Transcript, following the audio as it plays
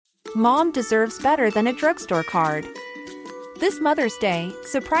Mom deserves better than a drugstore card. This Mother's Day,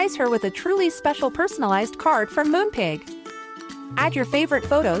 surprise her with a truly special personalized card from Moonpig. Add your favorite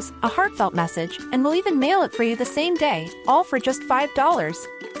photos, a heartfelt message, and we'll even mail it for you the same day, all for just $5.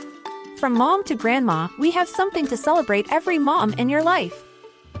 From mom to grandma, we have something to celebrate every mom in your life.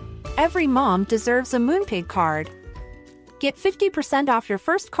 Every mom deserves a Moonpig card. Get 50% off your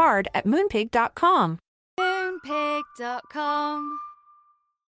first card at moonpig.com. Moonpig.com.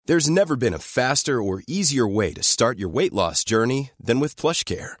 There's never been a faster or easier way to start your weight loss journey than with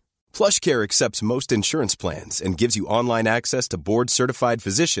PlushCare. PlushCare accepts most insurance plans and gives you online access to board-certified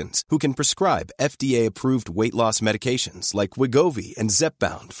physicians who can prescribe FDA-approved weight loss medications like Wegovy and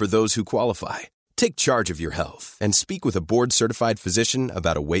Zepbound for those who qualify. Take charge of your health and speak with a board-certified physician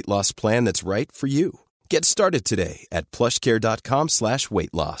about a weight loss plan that's right for you. Get started today at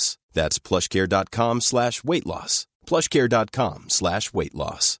plushcare.com/weight loss. That's plushcare.com/weight loss. plushcare.com/weight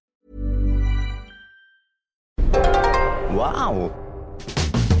loss. Wow.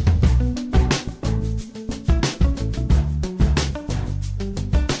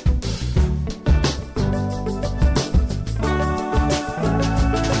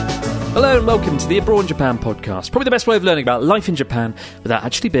 Hello and welcome to the Abroad in Japan podcast. Probably the best way of learning about life in Japan without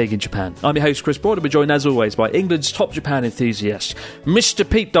actually being in Japan. I'm your host, Chris Broad, and we're joined as always by England's top Japan enthusiast, Mr.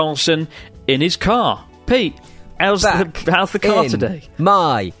 Pete Dawson, in his car. Pete, how's the car today?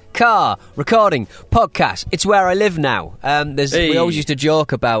 My car, recording, podcast. It's where I live now. We always used to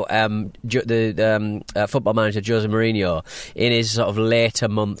joke about the football manager Jose Mourinho in his sort of later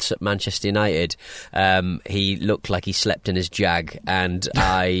months at Manchester United. He looked like he slept in his Jag, and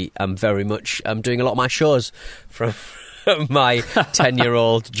I'm doing a lot of my shows from my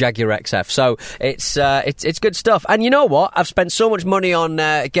 10-year-old Jaguar XF. So it's good stuff. And you know what? I've spent so much money on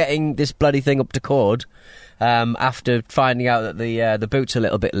getting this bloody thing up to code. After finding out that the boot's a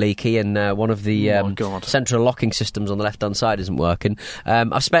little bit leaky and one of the central locking systems on the left-hand side isn't working,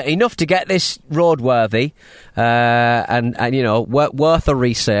 I've spent enough to get this roadworthy and you know, worth a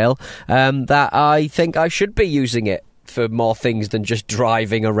resale, that I think I should be using it for more things than just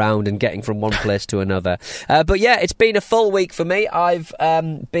driving around and getting from one place to another. But yeah, it's been a full week for me. I've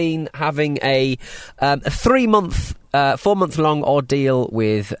been having a 4-month-long ordeal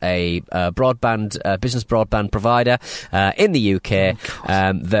with a business broadband provider in the UK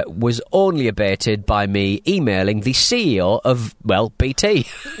that was only abated by me emailing the CEO of, BT.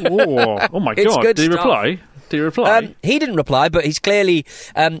 Oh my God, did he reply? Did he reply? He didn't reply, but he's clearly...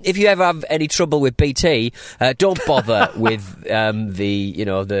 if you ever have any trouble with BT, don't bother with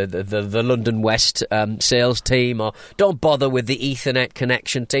the London West sales team, or don't bother with the Ethernet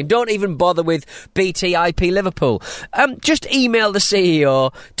connection team. Don't even bother with BT IP Liverpool. Just email the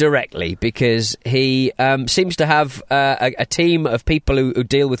CEO directly, because he seems to have a team of people who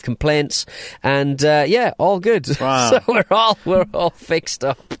deal with complaints, and all good. Wow. So we're all fixed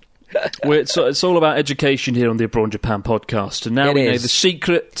up. It's all about education here on the Abroad in Japan podcast, and now we know the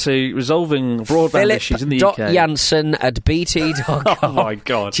secret to resolving broadband issues in the UK. Philip.Jansen@bt.com. Oh my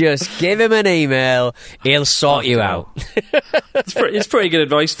God. Just give him an email, he'll sort you out. It's pretty good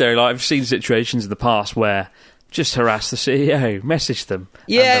advice there. Like, I've seen situations in the past where just harass the CEO, message them.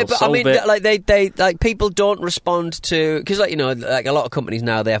 Yeah, but I mean, they people don't respond to, because like a lot of companies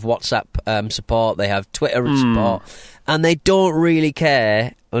now, they have WhatsApp support, they have Twitter support, and they don't really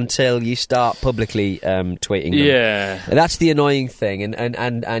care until you start publicly tweeting them. Yeah, and that's the annoying thing,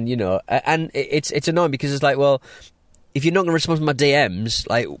 and you know, and it's annoying because it's like, well, if you're not going to respond to my DMs,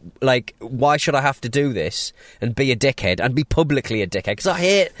 like, why should I have to do this and be a dickhead and be publicly a dickhead? Because I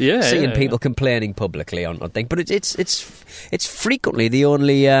hate seeing people complaining publicly on things. But it's frequently the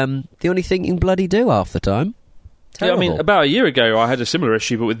only thing you can bloody do half the time. Terrible. Yeah, I mean, about a year ago, I had a similar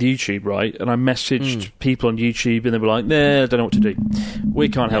issue, but with YouTube, right? And I messaged people on YouTube, and they were like, "Nah, I don't know what to do. We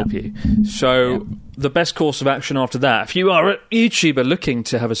can't help you." So the best course of action after that, if you are a YouTuber looking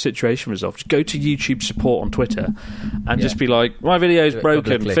to have a situation resolved, go to YouTube support on Twitter and just be like, "My video's broken,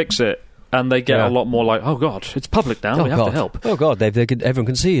 publicly. Fix it." And they get a lot more like, "Oh God, it's public now. We have to help." Oh God, everyone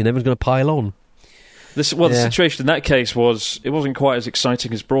can see you, and everyone's going to pile on. The situation in that case it wasn't quite as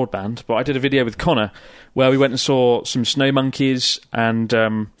exciting as broadband, but I did a video with Connor where we went and saw some snow monkeys, and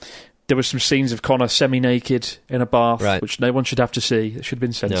there were some scenes of Connor semi-naked in a bath, which no one should have to see. It should have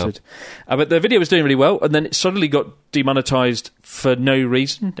been censored. No. But the video was doing really well, and then it suddenly got demonetised for no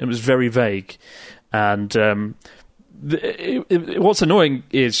reason. It was very vague. And what's annoying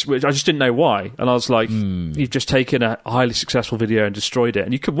is, which I just didn't know why, and I was like, you've just taken a highly successful video and destroyed it.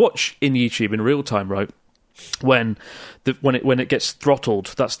 And you could watch in YouTube in real time, right, when it gets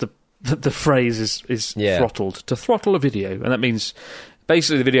throttled. That's the phrase is throttled, to throttle a video, and that means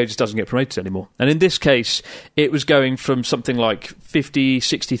basically the video just doesn't get promoted anymore. And in this case, it was going from something like 50,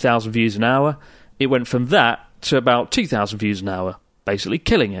 60,000 views an hour. It went from that to about 2,000 views an hour, basically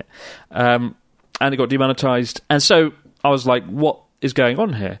killing it. And it got demonetized. And so I was like, what is going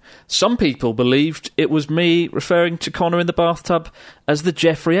on here? Some people believed it was me referring to Connor in the bathtub as the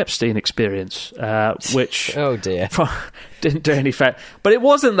Jeffrey Epstein experience, which oh dear, didn't do any fair. But it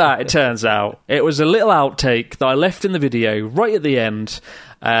wasn't that, it turns out. It was a little outtake that I left in the video right at the end.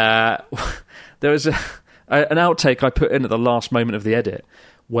 There was an outtake I put in at the last moment of the edit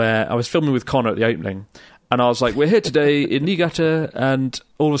where I was filming with Connor at the opening, and I was like, we're here today in Niigata, and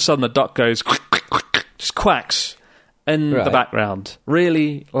all of a sudden a duck goes just quacks in the background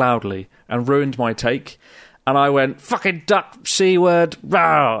really loudly and ruined my take. And I went, fucking duck, C word,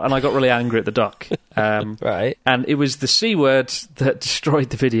 rah, and I got really angry at the duck. Right. And it was the C word that destroyed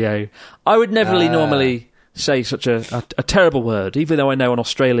the video. I would never normally say such a terrible word, even though I know in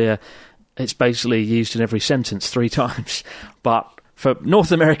Australia it's basically used in every sentence 3 times. But for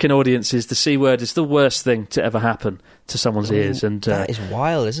North American audiences, the C word is the worst thing to ever happen to someone's ears. And that is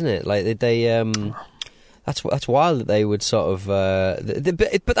wild, isn't it? Like they That's wild that they would sort of,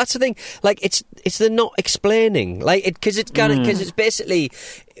 but that's the thing. Like it's the not explaining, like because it's basically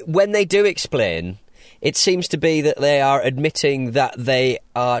when they do explain, it seems to be that they are admitting that they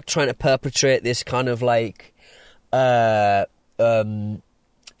are trying to perpetrate this kind of like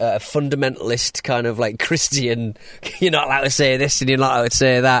fundamentalist kind of like Christian. You're not allowed to say this and you're not allowed to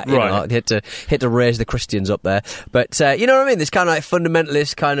say that. You know, hit to raise the Christians up there. But you know what I mean? This kind of like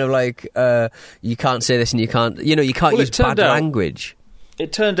fundamentalist kind of like you can't say this and you can't use bad language.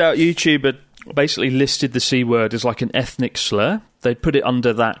 It turned out YouTube had basically listed the C word as like an ethnic slur. They put it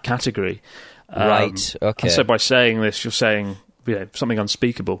under that category. Right. Okay. And so by saying this, you're saying something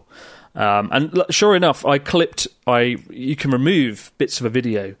unspeakable. And sure enough, you can remove bits of a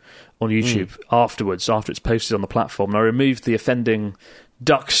video on YouTube afterwards, after it's posted on the platform. And I removed the offending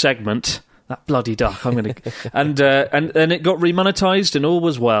duck segment. That bloody duck! I'm gonna and it got remonetized and all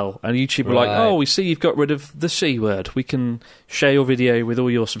was well. And YouTube were like, "Oh, we see you've got rid of the C word. We can share your video with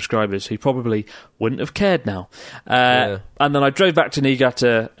all your subscribers who probably wouldn't have cared now." And then I drove back to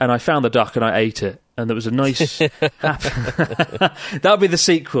Niigata and I found the duck and I ate it. And there was a nice... that would be the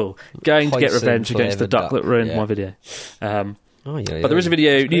sequel. Going to get revenge against the duck that ruined my video. But there is a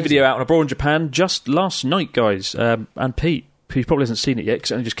new video out on Abroad in Japan just last night, guys. And Pete, who probably hasn't seen it yet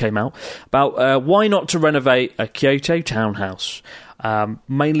because it only just came out, about why not to renovate a Kyoto townhouse.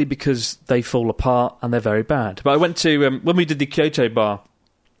 Mainly because they fall apart and they're very bad. But I went to... when we did the Kyoto bar...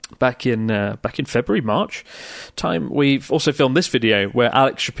 Back in February, March time, we've also filmed this video where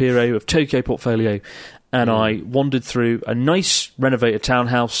Alex Shapiro of Tokyo Portfolio and I wandered through a nice renovated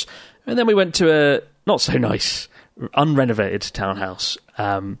townhouse, and then we went to a not so nice unrenovated townhouse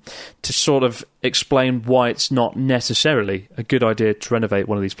to sort of explain why it's not necessarily a good idea to renovate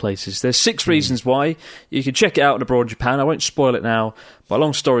one of these places. There's 6 reasons why. You can check it out in Abroad in Japan. I won't spoil it now, but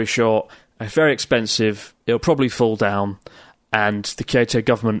long story short, it's very expensive. It'll probably fall down. And the Kyoto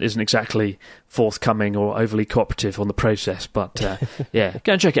government isn't exactly forthcoming or overly cooperative on the process. But, go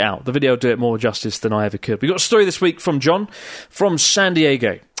and check it out. The video will do it more justice than I ever could. We've got a story this week from John from San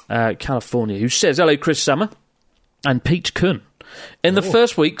Diego, California, who says, "Hello, Chris Summer and Pete Kuhn. In the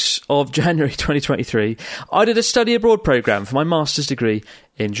first weeks of January 2023, I did a study abroad programme for my master's degree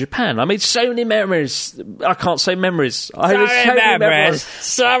in Japan. I made so many memories. I can't say memories. I made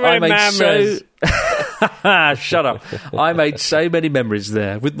so many memories. Shut up. I made so many memories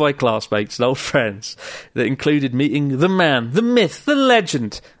there with my classmates and old friends that included meeting the man, the myth, the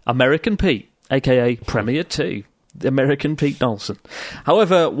legend, American Pete, a.k.a. Premier 2. The American Pete Donaldson.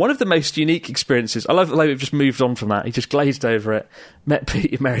 However, one of the most unique experiences... I love that we've just moved on from that. He just glazed over it. Met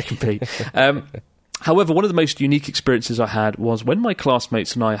Pete, American Pete. However, one of the most unique experiences I had was when my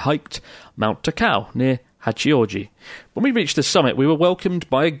classmates and I hiked Mount Takao near Hachioji. When we reached the summit, we were welcomed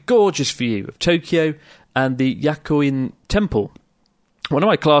by a gorgeous view of Tokyo and the Yakuin Temple. One of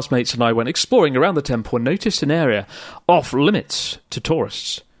my classmates and I went exploring around the temple and noticed an area off limits to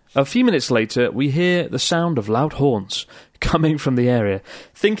tourists. A few minutes later, we hear the sound of loud horns coming from the area,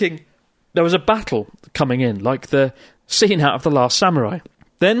 thinking there was a battle coming in, like the scene out of The Last Samurai.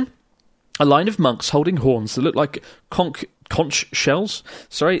 Then, a line of monks holding horns that looked like conch shells,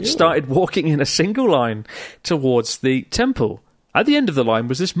 started walking in a single line towards the temple. At the end of the line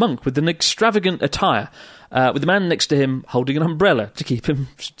was this monk with an extravagant attire, with the man next to him holding an umbrella to keep him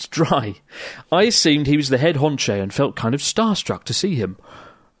dry. I assumed he was the head honcho and felt kind of starstruck to see him.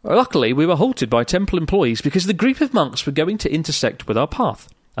 Luckily, we were halted by temple employees because the group of monks were going to intersect with our path.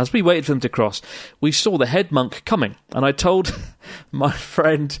 As we waited for them to cross, we saw the head monk coming, and I told my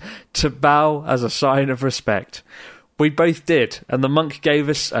friend to bow as a sign of respect. We both did, and the monk gave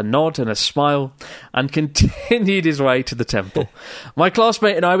us a nod and a smile and continued his way to the temple. My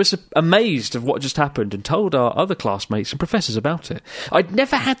classmate and I were amazed of what just happened and told our other classmates and professors about it. I'd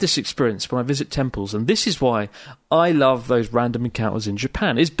never had this experience when I visit temples, and this is why I love those random encounters in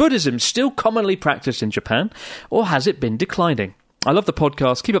Japan. Is Buddhism still commonly practiced in Japan, or has it been declining? I love the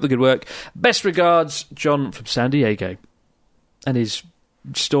podcast. Keep up the good work. Best regards, John from San Diego. And his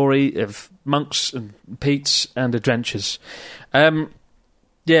story of monks and Pete's and adventures.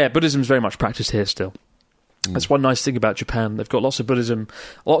 Buddhism is very much practiced here still. That's one nice thing about Japan. They've got lots of Buddhism,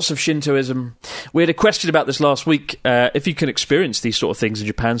 lots of Shintoism. We had a question about this last week, if you can experience these sort of things in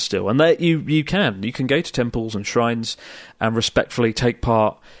Japan still. And you can. You can go to temples and shrines and respectfully take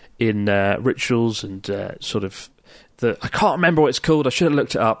part in rituals and I can't remember what it's called. I should have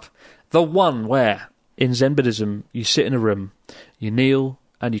looked it up. The one where, in Zen Buddhism, you sit in a room, you kneel,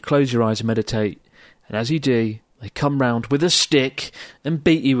 and you close your eyes and meditate. And as you do, they come round with a stick and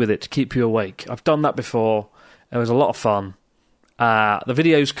beat you with it to keep you awake. I've done that before. It was a lot of fun. The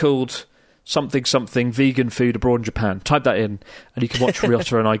video's called something vegan food abroad in Japan. Type that in, and you can watch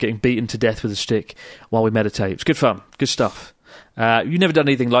Ryota and I getting beaten to death with a stick while we meditate. It's good fun. Good stuff. You've never done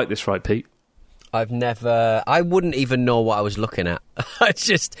anything like this, right, Pete? I wouldn't even know what I was looking at.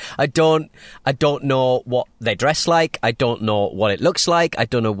 I don't know what they dress like. I don't know what it looks like. I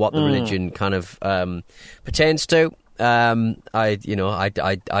don't know what the religion kind of pertains to. It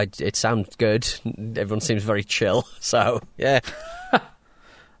sounds good. Everyone seems very chill. So, yeah.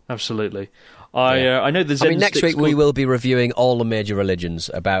 Absolutely. I know the Zen next week we will be reviewing all the major religions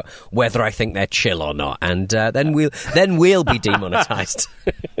about whether I think they're chill or not, and then we'll be demonetised.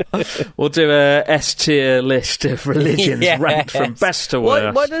 We'll do a S-tier list of religions ranked from best to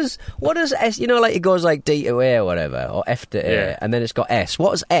worst. What does S? Like it goes like D to A or whatever, or F to A, and then it's got S.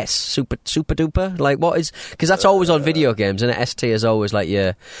 What is S? Super duper? Like what is? Because that's always on video games, and S tier is always like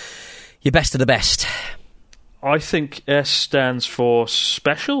your best of the best. I think S stands for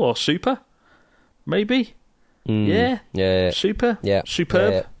special or super. Maybe? Yeah. Super? Yeah.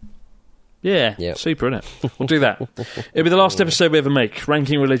 Superb? Yeah. Super, innit? We'll do that. It'll be the last episode we ever make,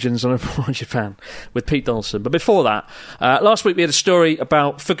 ranking religions on Abroad Japan, with Pete Donaldson. But before that, last week we had a story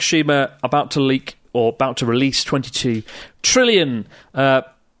about Fukushima about to leak, or about to release 22 trillion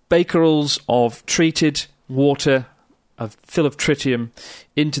becquerels of treated water full of tritium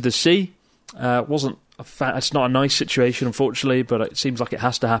into the sea. It's not a nice situation, unfortunately, but it seems like it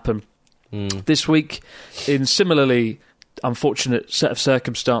has to happen. This week, in similarly unfortunate set of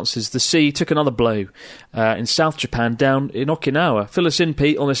circumstances, the sea took another blow in South Japan, down in Okinawa. Fill us in,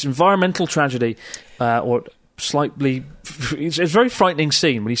 Pete, on this environmental tragedy, it's a very frightening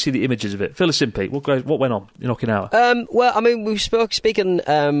scene when you see the images of it. Fill us in, Pete. What went on in Okinawa? We were speaking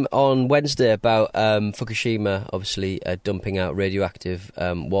on Wednesday about Fukushima, obviously dumping out radioactive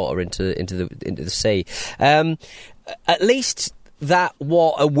water into the sea. At least that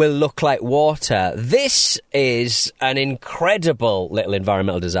water will look like water. This is an incredible little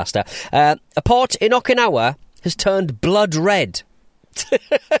environmental disaster. A port in Okinawa has turned blood red.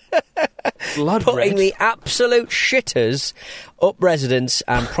 Putting the absolute shitters up residents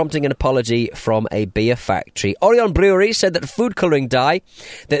and prompting an apology from a beer factory. Orion Brewery said that food colouring dye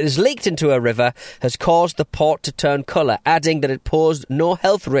that has leaked into a river has caused the port to turn colour, adding that it posed no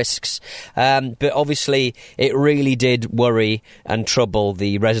health risks. But obviously it really did worry and trouble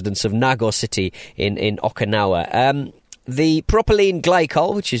the residents of Nago City in Okinawa. The propylene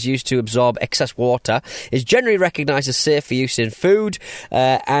glycol, which is used to absorb excess water, is generally recognised as safe for use in food,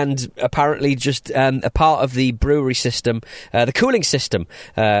 and apparently just a part of the brewery system, the cooling system,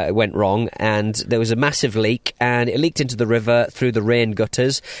 went wrong, and there was a massive leak, and it leaked into the river through the rain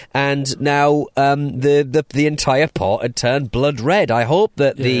gutters, and now the entire port had turned blood red. I hope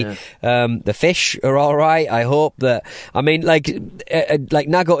that the fish are all right. I hope that, like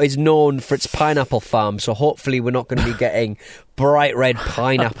Nago is known for its pineapple farm, so hopefully we're not going to be getting bright red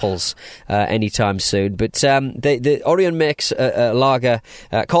pineapples anytime soon. But the Orion makes a lager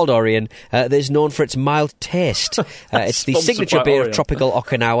called Orion that is known for its mild taste. It's the signature beer of tropical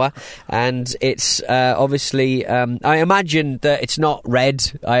Okinawa, and it's obviously I imagine that it's not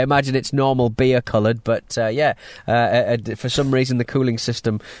red. I imagine it's normal beer coloured, but for some reason the cooling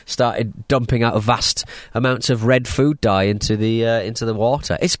system started dumping out vast amounts of red food dye into the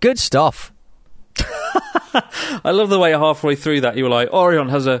water. It's good stuff. I love the way halfway through that you were like, Orion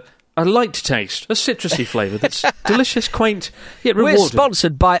has a light taste, a citrusy flavour that's delicious, quaint, yet rewarding. We're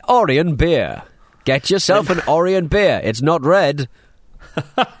sponsored by Orion Beer. Get yourself an Orion Beer. It's not red.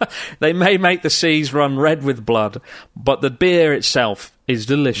 They may make the seas run red with blood, but the beer itself is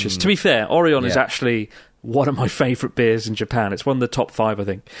delicious. To be fair, Orion is actually one of my favourite beers in Japan. It's one of the top 5, I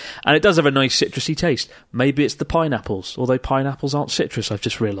think. And it does have a nice citrusy taste. Maybe it's the pineapples, although pineapples aren't citrus, I've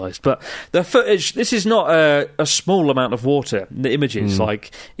just realised. But the footage, this is not a small amount of water. The images,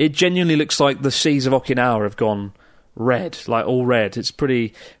 like, it genuinely looks like the seas of Okinawa have gone red, like all red. It's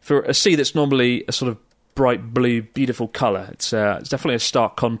pretty, for a sea that's normally a sort of bright blue, beautiful colour, it's definitely a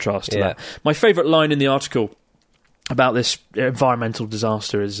stark contrast to that. My favourite line in the article about this environmental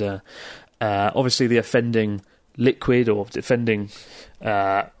disaster is... obviously, the offending liquid or offending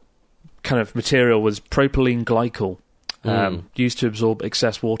kind of material was propylene glycol, used to absorb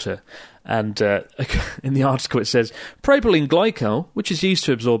excess water. And in the article it says, propylene glycol, which is used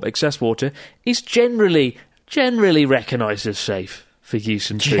to absorb excess water, is generally recognised as safe for use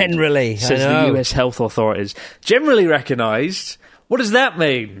in food. Generally, says the US health authorities. Generally recognised... What does that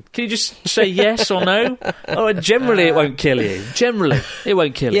mean? Can you just say yes or no? Oh, generally it won't kill you. Generally, it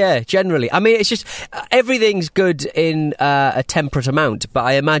won't kill you. Yeah, generally. I mean, it's just, everything's good in a temperate amount, but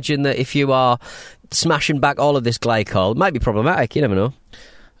I imagine that if you are smashing back all of this glycol, it might be problematic, you never know.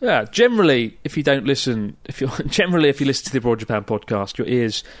 Yeah, generally, if you listen to the Abroad Japan podcast, your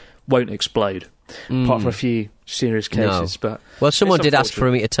ears won't explode, apart from a few serious cases. No. But well, someone did ask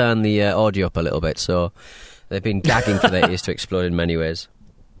for me to turn the audio up a little bit, so... They've been gagging for their ears to explode in many ways.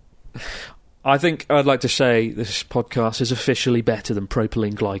 I think I'd like to say this podcast is officially better than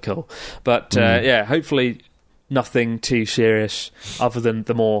propylene glycol. But, hopefully nothing too serious other than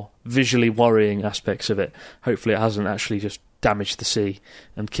the more visually worrying aspects of it. Hopefully it hasn't actually just damaged the sea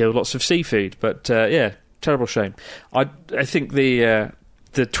and killed lots of seafood. But, terrible shame. I think the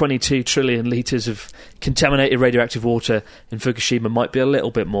 22 trillion litres of contaminated radioactive water in Fukushima might be a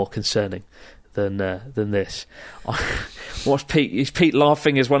little bit more concerning than this. What's Pete? Is Pete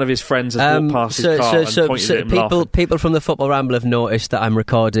laughing as one of his friends has walked past his car and pointed at him laughing? People from the Football Ramble have noticed that I'm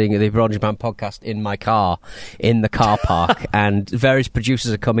recording the Abroad Japan podcast in my car, in the car park, and various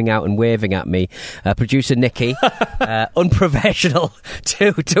producers are coming out and waving at me. Producer Nikki, unprofessional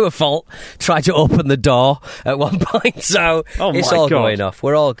to a fault, tried to open the door at one point, so it's all going off.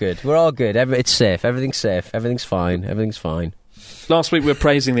 We're all good. It's safe. Everything's safe. Everything's fine. Last week we were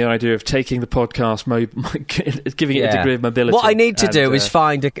praising the idea of taking the podcast, giving it a degree of mobility. What I need to do is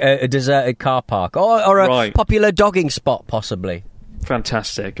find a deserted car park or a popular dogging spot, possibly.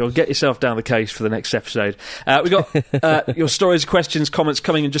 Fantastic. Or get yourself down the case for the next episode. We've got your stories, questions, comments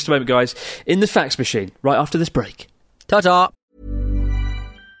coming in just a moment, guys, in the fax machine, right after this break. Ta-ta!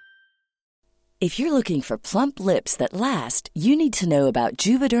 If you're looking for plump lips that last, you need to know about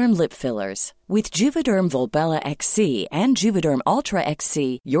Juvederm lip fillers. With Juvederm Volbella XC and Juvederm Ultra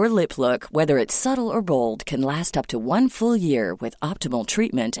XC, your lip look, whether it's subtle or bold, can last up to 1 full year with optimal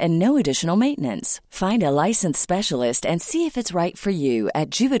treatment and no additional maintenance. Find a licensed specialist and see if it's right for you at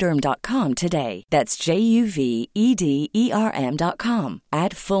Juvederm.com today. That's JUVEDERM.com.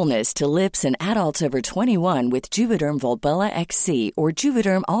 Add fullness to lips in adults over 21 with Juvederm Volbella XC or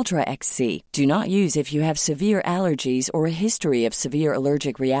Juvederm Ultra XC. Do not use if you have severe allergies or a history of severe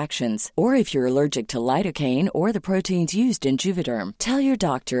allergic reactions, or if you're allergic to lidocaine or the proteins used in Juvederm. Tell your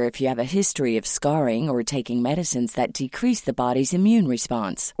doctor if you have a history of scarring or taking medicines that decrease the body's immune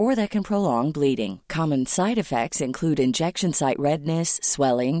response or that can prolong bleeding. Common side effects include injection site redness,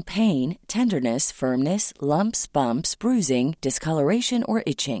 swelling, pain, tenderness, firmness, lumps, bumps, bruising, discoloration, or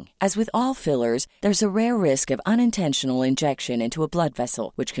itching. As with all fillers, there's a rare risk of unintentional injection into a blood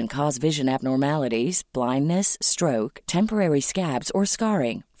vessel, which can cause vision abnormalities, blindness, stroke, temporary scabs, or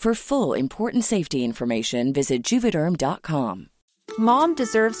scarring. For full, important safety information, visit Juvederm.com. Mom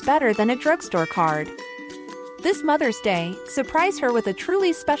deserves better than a drugstore card. This Mother's Day, surprise her with a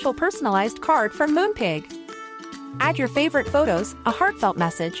truly special personalized card from Moonpig. Add your favorite photos, a heartfelt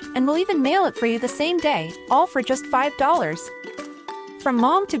message, and we'll even mail it for you the same day, all for just $5. From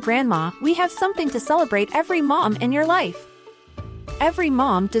mom to grandma, we have something to celebrate every mom in your life. Every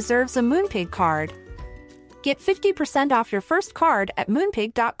mom deserves a Moonpig card. Get 50% off your first card at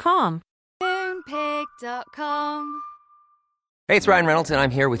Moonpig.com. Moonpig.com. Hey, it's Ryan Reynolds, and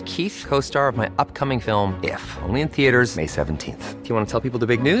I'm here with Keith, co-star of my upcoming film, If, only in theaters May 17th. Do you want to tell people the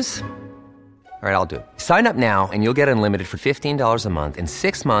big news? All right, I'll do it. Sign up now and you'll get unlimited for $15 a month and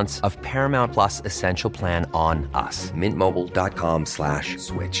 6 months of Paramount Plus Essential Plan on us.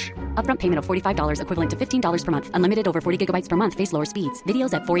 MintMobile.com/switch. Upfront payment of $45 equivalent to $15 per month. Unlimited over 40 gigabytes per month. Face lower speeds.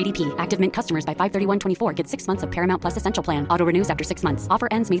 Videos at 480p. Active Mint customers by 531.24 get 6 months of Paramount Plus Essential Plan. Auto renews after 6 months. Offer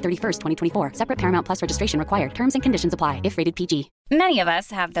ends May 31st, 2024. Separate Paramount Plus registration required. Terms and conditions apply if rated PG. Many of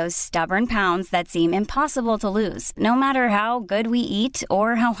us have those stubborn pounds that seem impossible to lose, no matter how good we eat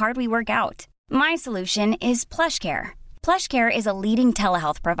or how hard we work out. My solution is PlushCare. PlushCare is a leading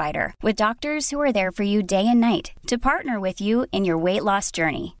telehealth provider with doctors who are there for you day and night to partner with you in your weight loss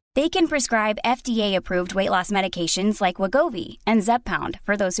journey. They can prescribe FDA-approved weight loss medications like Wegovy and Zepbound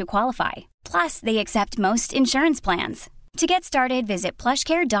for those who qualify. Plus, they accept most insurance plans. To get started, visit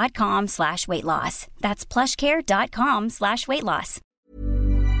plushcare.com/weightloss. That's plushcare.com/weightloss.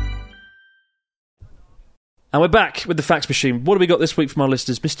 And we're back with the fax machine. What have we got this week from our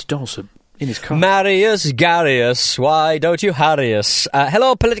listeners? Mr. Dawson in his car. Marius Garius, why don't you harry us?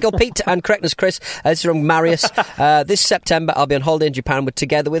 Hello, Political Pete and Correctness Chris. This is from Marius. This September, I'll be on holiday in Japan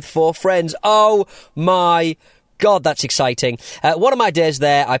together with 4 friends. Oh my God, that's exciting. One of my days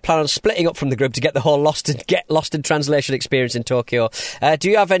there, I plan on splitting up from the group to get the whole lost in translation experience in Tokyo. Do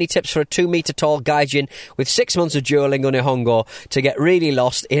you have any tips for a 2-metre tall gaijin with 6 months of Duolingo Nihongo to get really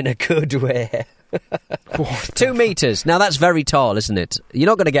lost in a good way? 2 metres. Now that's very tall, isn't it? You're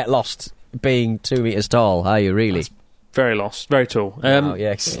not going to get lost being 2 metres tall, are you, really? That's very lost, very tall. Oh,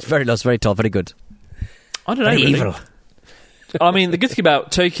 yes. Very lost, very tall, very good. I don't know, very really. evil. I mean, the good thing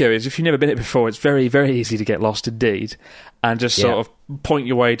about Tokyo is if you've never been it before, it's very, very easy to get lost indeed, and just sort of point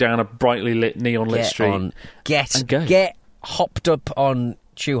your way down a brightly lit, neon-lit street. Get hopped up on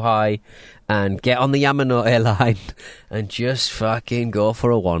Chuhai and get on the Yamanote line and just fucking go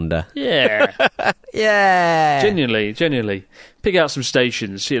for a wander. Yeah. Yeah. Genuinely. Pick out some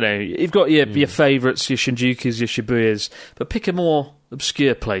stations, you know. You've got your favourites, your Shinjukus, your Shibuyas, but pick a more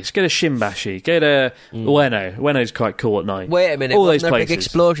obscure place. Get a Shimbashi. Get a Ueno. Ueno's quite cool at night. Wait a minute. All those places. There a big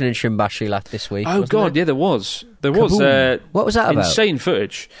explosion in Shimbashi this week? Oh, God, there? Yeah, there was. There Kaboom. was. What was that about? Insane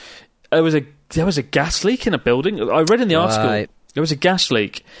footage. There was a gas leak in a building. I read in the article there was a gas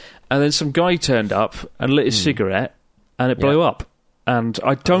leak, and then some guy turned up and lit his cigarette, and it blew up. And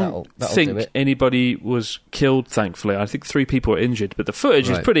I don't think anybody was killed, thankfully. I think 3 people were injured, but the footage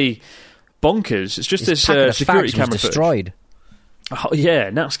is pretty bonkers. It's just this security camera footage. Destroyed. Oh, yeah,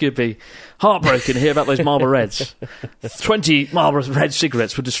 Nat's going to be heartbroken to hear about those Marlboro Reds. 20 Marlboro Red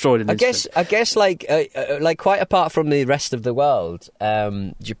cigarettes were destroyed in this. I guess, like quite apart from the rest of the world,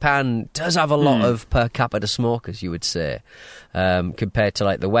 Japan does have a lot of per capita smokers, you would say, compared to,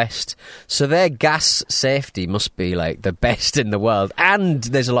 like, the West. So their gas safety must be, like, the best in the world. And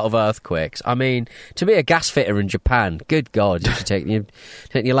there's a lot of earthquakes. I mean, to be a gas fitter in Japan, good God, you should take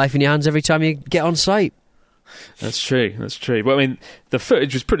your life in your hands every time you get on site. That's true. But I mean, the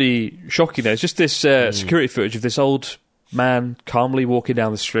footage was pretty shocking though. It's just this security footage of this old man calmly walking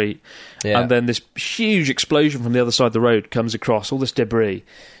down the street, and then this huge explosion from the other side of the road comes across, all this debris,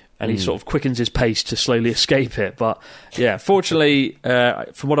 and he sort of quickens his pace to slowly escape it. But yeah, fortunately,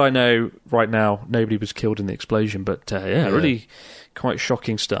 from what I know right now, nobody was killed in the explosion. But really quite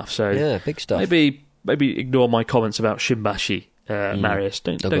shocking stuff. So big stuff. Maybe ignore my comments about Shimbashi. Marius,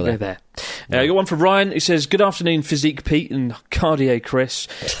 don't go there. I got one from Ryan who says, "Good afternoon, Physique Pete and Cardio Chris.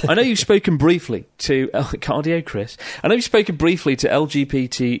 I know you've spoken briefly to Cardio Chris. I know you've spoken briefly to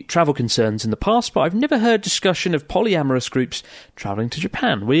LGBT travel concerns in the past, but I've never heard discussion of polyamorous groups travelling to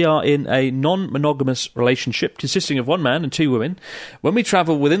Japan. We are in a non-monogamous relationship consisting of 1 man and 2 women. When we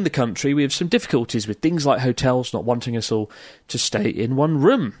travel within the country, we have some difficulties with things like hotels not wanting us all to stay in one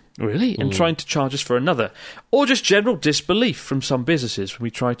room." Really? And trying to charge us for another. Or just general disbelief from some businesses when we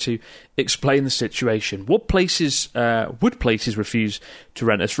try to explain the situation. Would places refuse to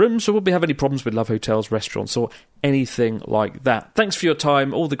rent us rooms, or would we have any problems with love hotels, restaurants, or anything like that? Thanks for your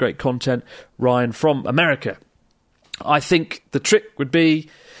time, all the great content. Ryan from America. I think the trick would be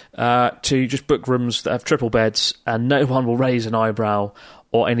to just book rooms that have triple beds and no one will raise an eyebrow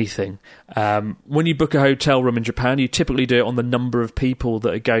or anything. When you book a hotel room in Japan, you typically do it on the number of people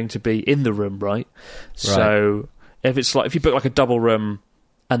that are going to be in the room, right? So if you book like a double room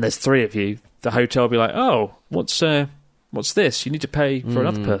and there's 3 of you, the hotel will be like, "Oh, what's this? You need to pay for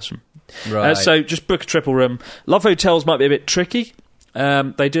another person." Right. So just book a triple room. Love hotels might be a bit tricky.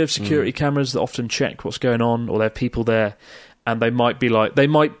 They do have security cameras that often check what's going on, or they have people there. And they might be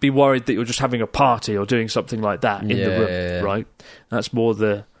worried that you're just having a party or doing something like that in the room, right? That's more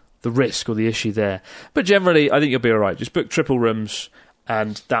the risk or the issue there. But generally, I think you'll be all right. Just book triple rooms,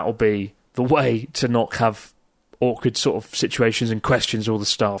 and that'll be the way to not have awkward sort of situations and questions all the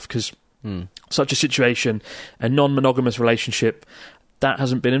staff. Because such a situation, a non-monogamous relationship, that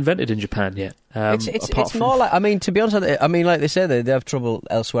hasn't been invented in Japan yet. It's more like, I mean, to be honest, like they say, they have trouble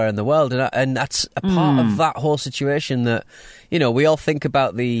elsewhere in the world, and that's a part of that whole situation that, we all think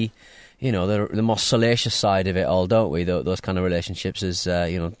about the more salacious side of it all, don't we? Those kind of relationships as,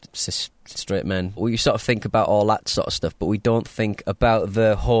 cis straight men. We sort of think about all that sort of stuff, but we don't think about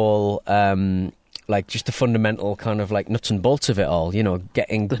the whole... just the fundamental kind of nuts and bolts of it all,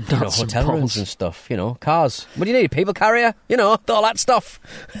 getting hotel rooms and stuff, cars. What do you need? A people carrier? All that stuff.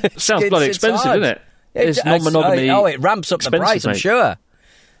 Sounds bloody expensive, doesn't it? It's non-monogamy. It ramps up the price, I'm sure.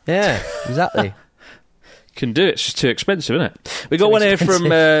 Yeah, exactly. Can do it. It's just too expensive, isn't it? We got one here from...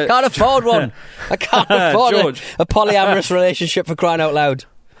 can't afford one. I can't afford a polyamorous relationship, for crying out loud.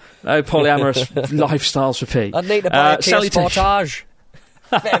 No polyamorous lifestyles for Pete. I'd need to buy a Kia Sportage.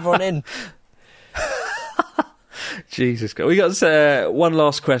 Fit everyone in. Jesus God. We got one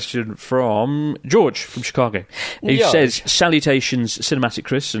last question from George from Chicago. He says, salutations, Cinematic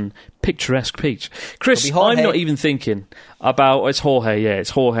Chris and Picturesque Pete. Chris, I'm not even thinking about... It's Jorge, yeah,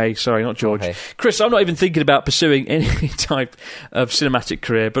 it's Jorge, sorry, not George. Jorge. Chris, I'm not even thinking about pursuing any type of cinematic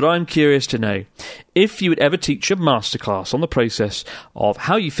career, but I'm curious to know if you would ever teach a masterclass on the process of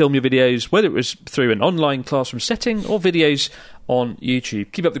how you film your videos, whether it was through an online classroom setting or videos on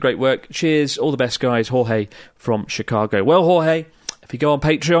YouTube. Keep up the great work. Cheers. All the best, guys. Jorge from Chicago. Well, Jorge, if you go on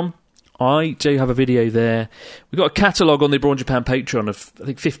Patreon, I do have a video there. We've got a catalogue on the Abroad Japan Patreon of, I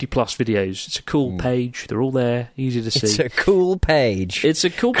think, 50-plus videos. It's a cool page. They're all there. Easy to see. It's a cool page. It's a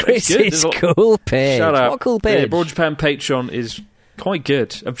cool page. Chris, it's a cool page. Shut up. What cool page? The Abroad Japan Patreon is quite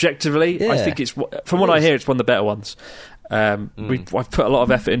good. Objectively, yeah. I think it's... From what I hear, it's one of the better ones. I've put a lot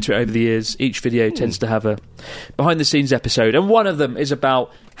of effort into it over the years. Each video tends to have a behind-the-scenes episode, and one of them is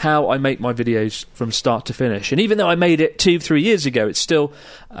about how I make my videos from start to finish. And even though I made it 2-3 years ago, it's still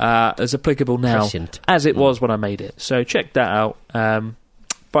as applicable now as it was when I made it. So check that out.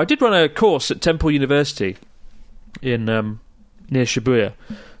 But I did run a course at Temple University in near Shibuya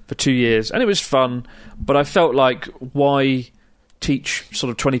for 2 years, and it was fun, but I felt like, why teach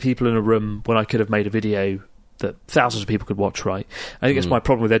sort of 20 people in a room when I could have made a video that thousands of people could watch, right? I think it's my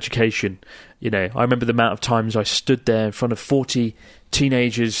problem with education. I remember the amount of times I stood there in front of 40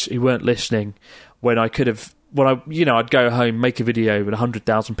 teenagers who weren't listening when I could have... I'd go home, make a video, and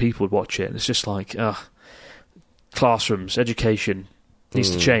 100,000 people would watch it. And it's just like, classrooms, education needs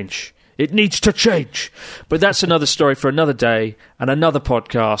to change. It needs to change. But that's another story for another day and another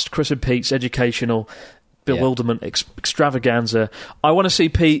podcast. Chris and Pete's educational... bewilderment extravaganza. I want to see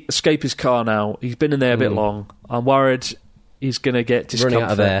Pete escape his car now. He's been in there a bit long. I'm worried he's going to get discomfort. Running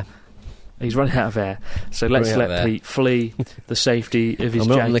out of air. He's running out of air. So let's let Pete flee the safety of his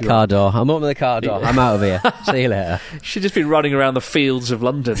Jaguar. I'm opening the car door. I'm out of here. See you later. You should just be running around the fields of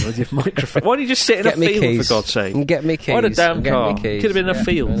London with your microphone. Why don't you just sit in a field, keys. for God's sake? Get me keys. Why a damn car? Could have been in a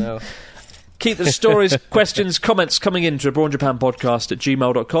field. Keep the stories, questions, comments coming in to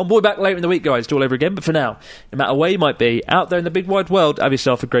abroadjapanpodcast@gmail.com. We'll be back later in the week, guys, to all over again. But for now, no matter where you might be, out there in the big wide world, have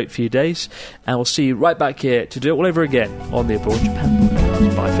yourself a great few days. And we'll see you right back here to do it all over again on the Abroad Japan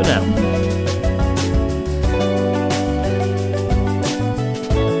Podcast. Bye for now.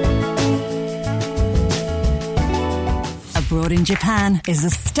 Abroad in Japan is a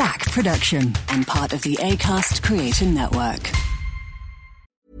Stack production and part of the Acast Creator Network.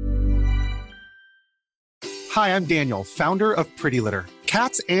 Hi, I'm Daniel, founder of Pretty Litter.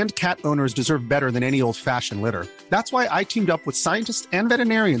 Cats and cat owners deserve better than any old-fashioned litter. That's why I teamed up with scientists and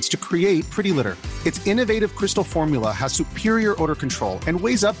veterinarians to create Pretty Litter. Its innovative crystal formula has superior odor control and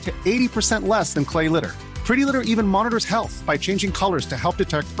weighs up to 80% less than clay litter. Pretty Litter even monitors health by changing colors to help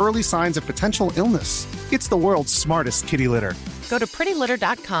detect early signs of potential illness. It's the world's smartest kitty litter. Go to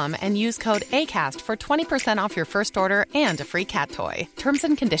prettylitter.com and use code ACAST for 20% off your first order and a free cat toy. Terms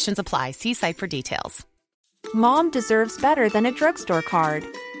and conditions apply. See site for details. Mom deserves better than a drugstore card.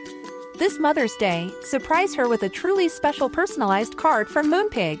 This Mother's Day, surprise her with a truly special personalized card from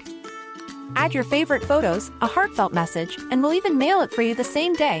Moonpig. Add your favorite photos, a heartfelt message, and we'll even mail it for you the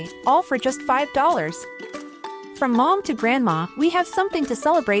same day, all for just $5. From mom to grandma, we have something to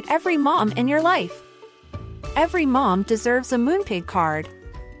celebrate every mom in your life. Every mom deserves a Moonpig card.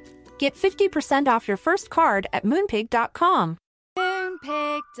 Get 50% off your first card at moonpig.com.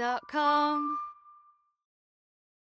 Moonpig.com